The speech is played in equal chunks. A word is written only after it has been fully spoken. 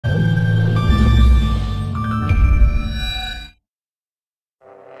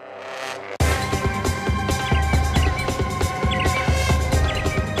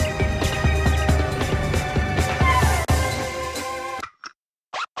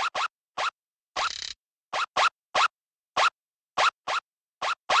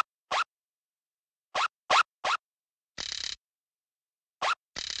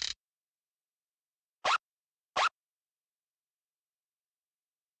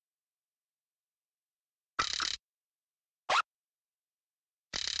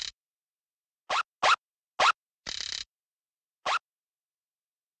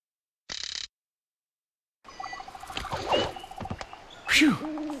Phew.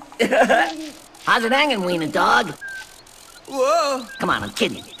 How's it hanging, wiener dog? Whoa. Come on, I'm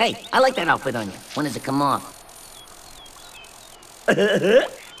kidding. Hey, I like that outfit on you. When does it come off?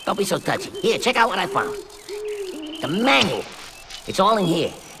 Don't be so touchy. Here, check out what I found. The manual. It's all in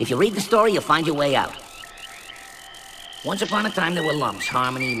here. If you read the story, you'll find your way out. Once upon a time, there were lumps.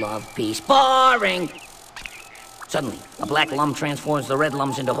 Harmony, love, peace. Boring! Suddenly, a black lum transforms the red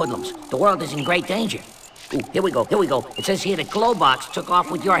lums into hoodlums. The world is in great danger. Ooh, here we go, here we go. It says here that Glowbox took off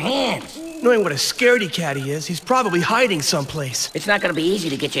with your hands. Knowing what a scaredy cat he is, he's probably hiding someplace. It's not gonna be easy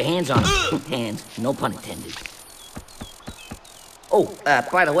to get your hands on him. Hands, no pun intended. Oh,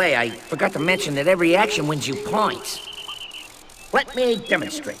 by the way, I forgot to mention that every action wins you points. Let me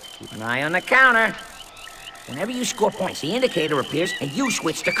demonstrate. Keep an eye on the counter. Whenever you score points, the indicator appears and you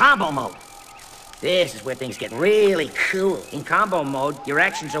switch to combo mode. This is where things get really cool. In combo mode, your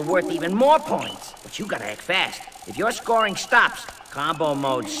actions are worth even more points. But you gotta act fast. If your scoring stops, combo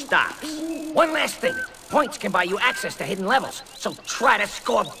mode stops. One last thing. Points can buy you access to hidden levels, so try to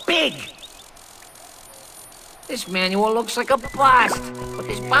score big! This manual looks like a bust, but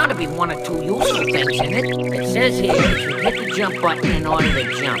there's bound to be one or two useful things in it. It says here that you hit the jump button in order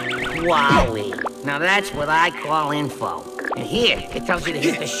to jump. Wowie! Now that's what I call info. And here, it tells you to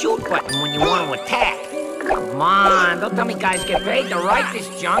hit the shoot button when you want to attack. Come on, don't tell me guys get paid to write this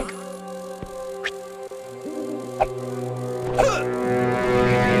junk.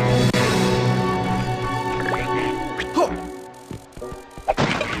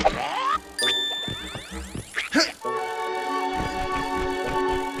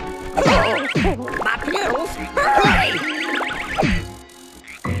 My pills! Hurry!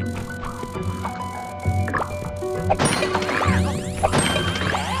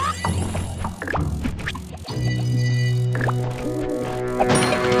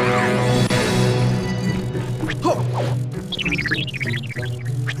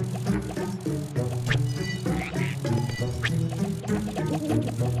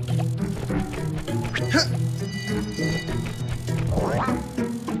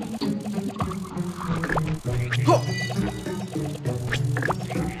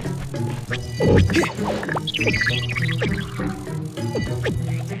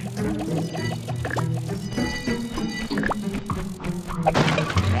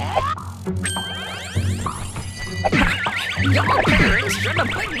 Your parents should have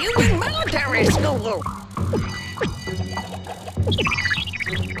put you in military school.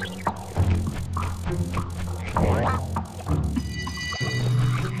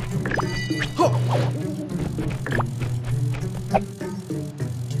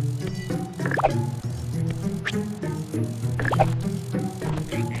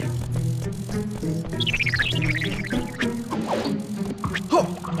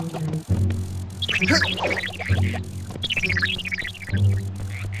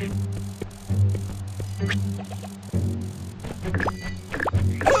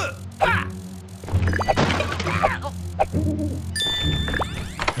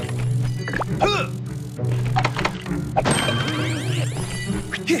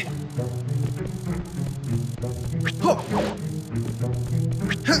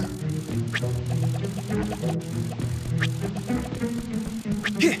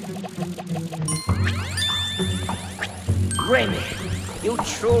 Rayman, you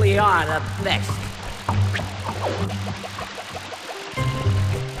truly are the best.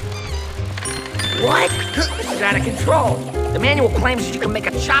 What? This is out of control. The manual claims that you can make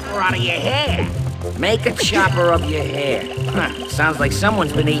a chopper out of your hair. Make a chopper of your hair. Huh, sounds like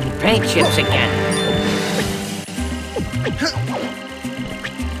someone's been eating paint chips again.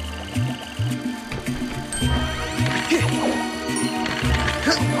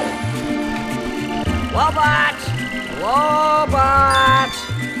 Robots! Robots!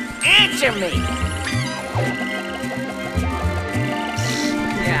 Answer me!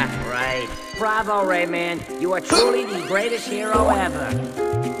 Yeah, right. Bravo, Rayman. You are truly the greatest hero ever.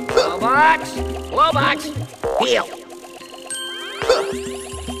 Robots! Robots! Heal!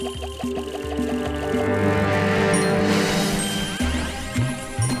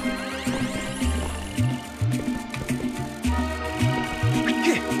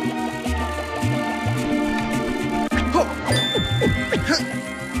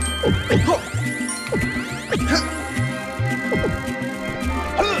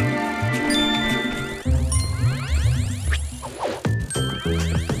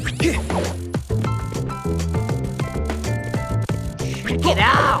 Get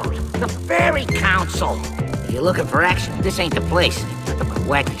out! The Fairy Council! If you're looking for action, this ain't the place. Nothing but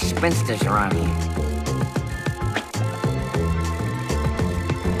wacky spinsters around here.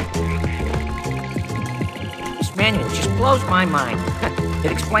 This manual just blows my mind.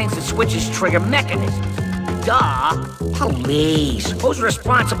 It explains the switch's trigger mechanism. Duh! Please, who's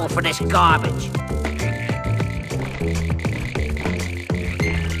responsible for this garbage?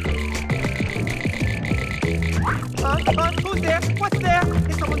 Who's there? What's there?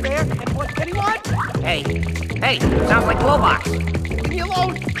 Is someone there? And what do you want? Hey, sounds like Glowbox. Leave me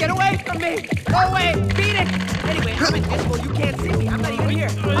alone! Get away from me! Go away! Beat it! Anyway, I'm invisible. You can't see me. I'm not even here.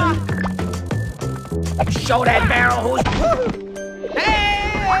 Show that barrel who's...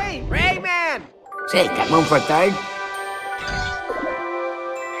 Hey! Rayman! Say, got room for a third?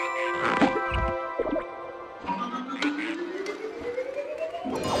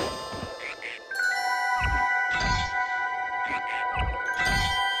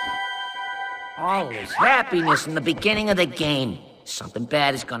 All this happiness in the beginning of the game. Something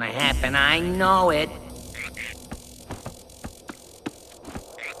bad is gonna happen, I know it.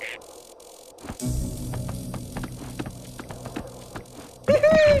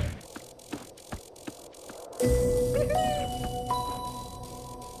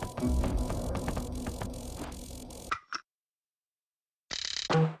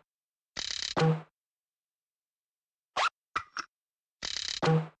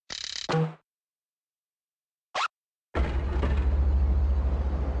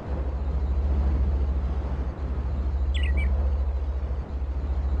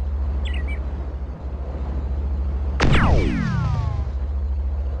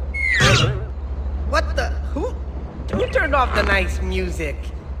 What the? Who turned off the nice music?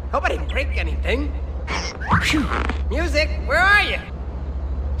 Hope I didn't break anything. Music, where are you?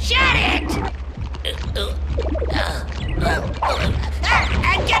 Shut it!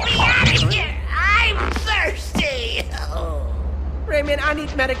 Get me out of here! I'm thirsty! Rayman, I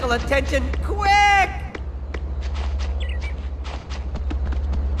need medical attention, quick!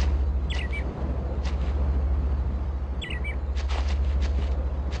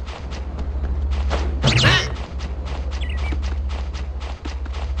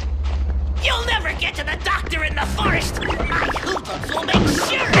 You'll never get to the doctor in the forest! My hoodlums will make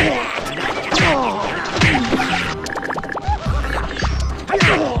sure of that!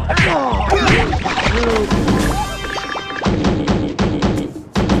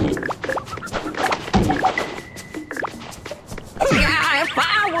 If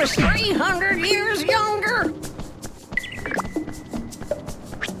I was 300 years younger...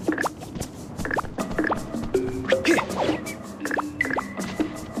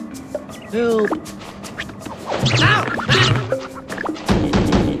 Help!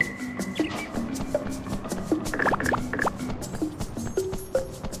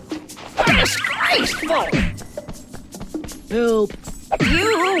 Disgraceful! Help! You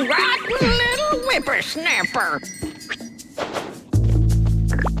rotten little whippersnapper!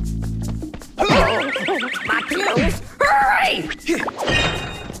 Oh, my clothes! Hurry!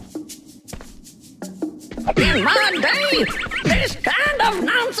 In my day, this kind of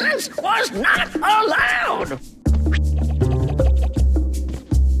nonsense was not allowed!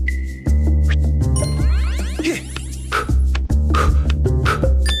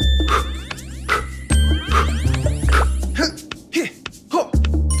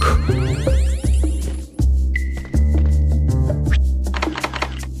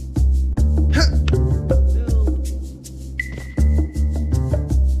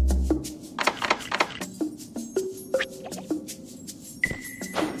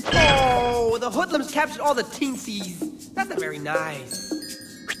 The hoodlums captured all the teensies. That's not very nice.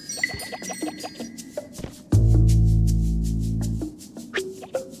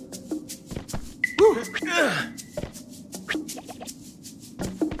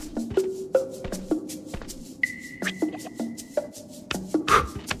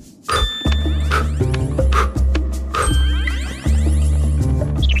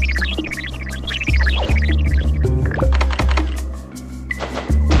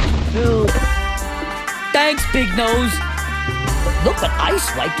 Thanks, Big Nose. Look what I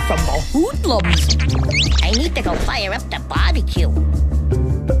swiped from the hoodlums. I need to go fire up the barbecue.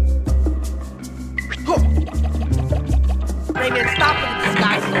 Rayman, stop with the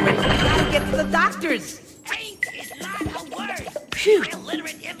disguise already. We gotta get to the doctors. Ain't is not a word. Phew.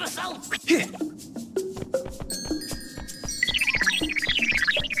 Illiterate imbecile.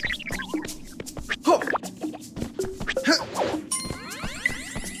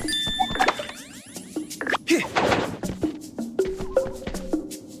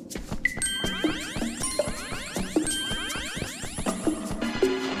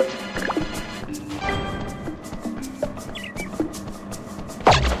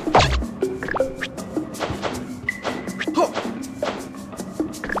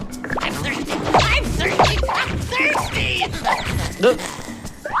 I'm thirsty.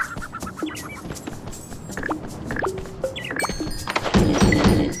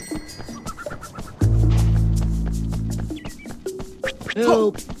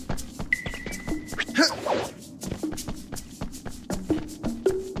 Help.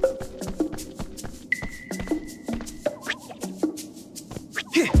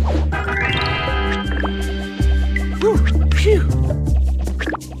 Phew.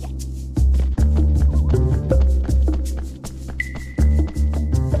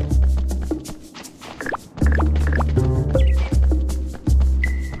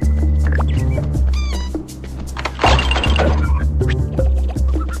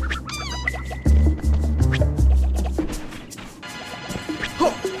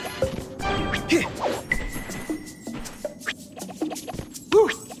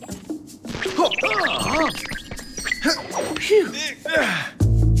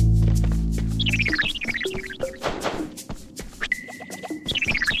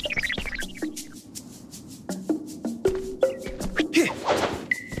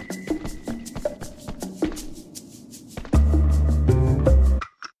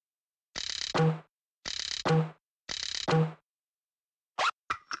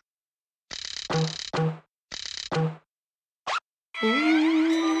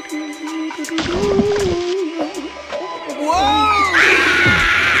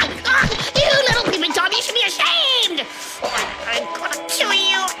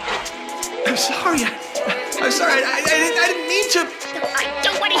 I'm sorry. I didn't mean to. I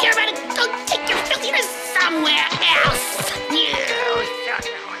don't want to hear about it. Go take your filthiness somewhere else. You shut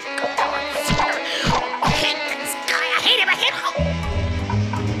I hate this guy. I hate him. I hate him.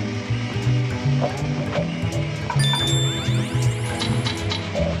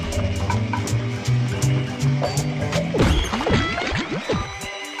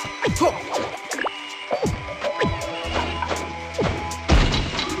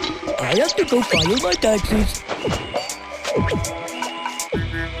 I have to go file my taxes.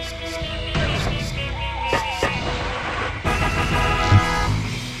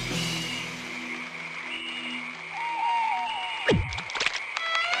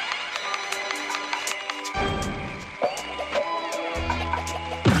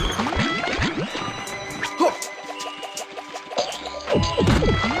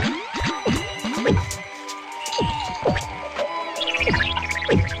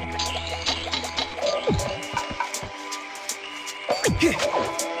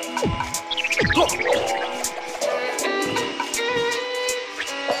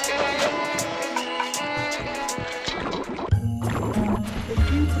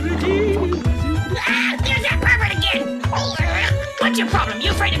 There's that pervert again! What's your problem?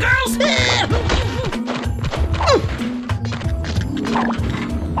 You afraid of girls?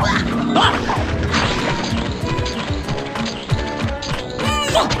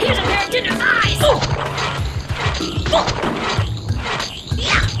 Here's a pair of tender thighs!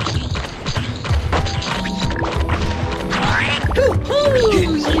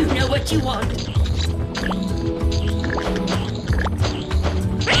 You know what you want.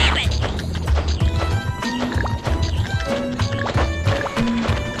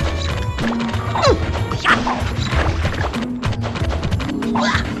 If you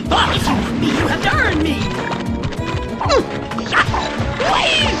want me, you have to earn me!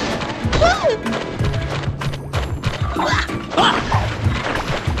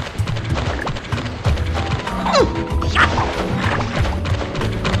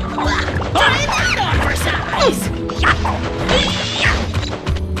 Try that on for size!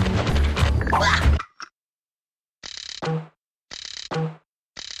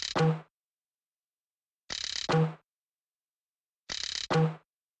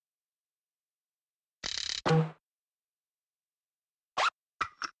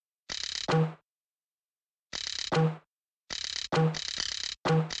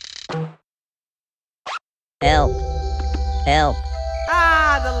 Help. Help.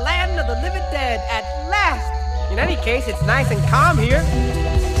 Ah, the land of the living dead, at last! In any case, it's nice and calm here.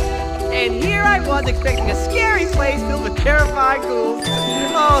 And here I was expecting a scary place filled with terrifying ghouls.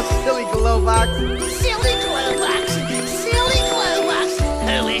 Oh, silly glowbox. Silly glowbox! Silly glowbox!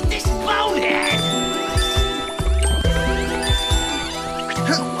 Who is this bonehead?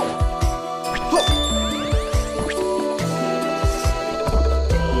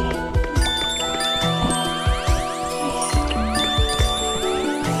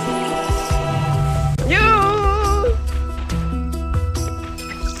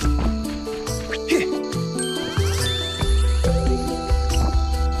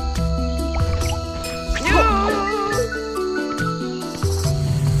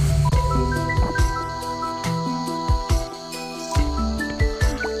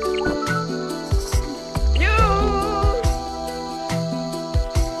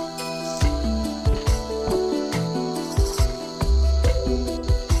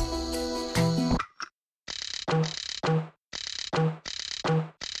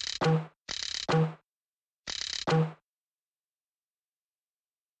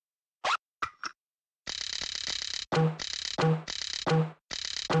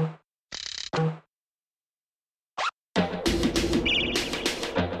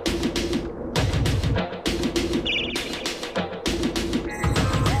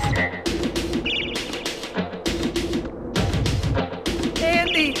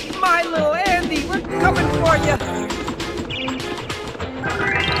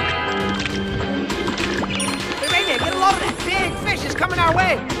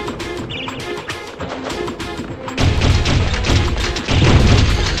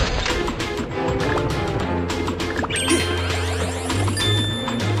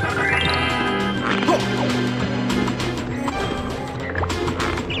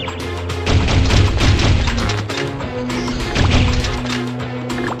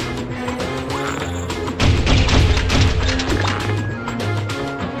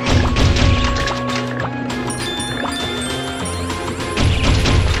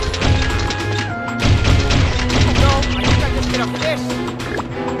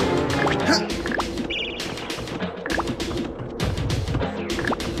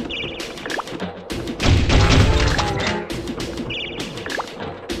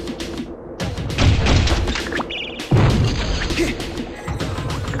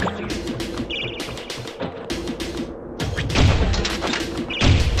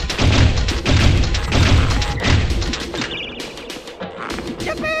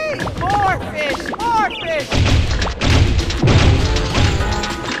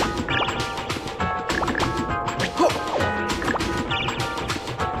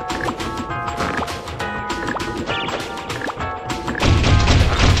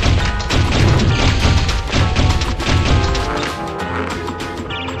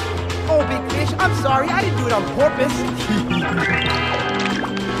 on porpoise.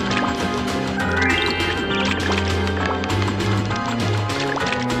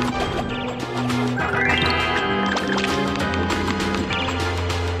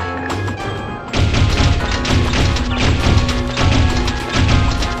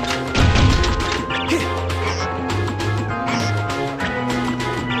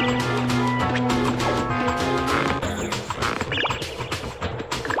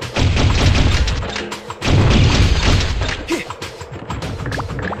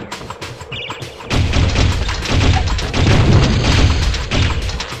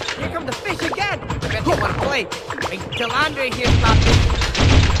 Until Andre here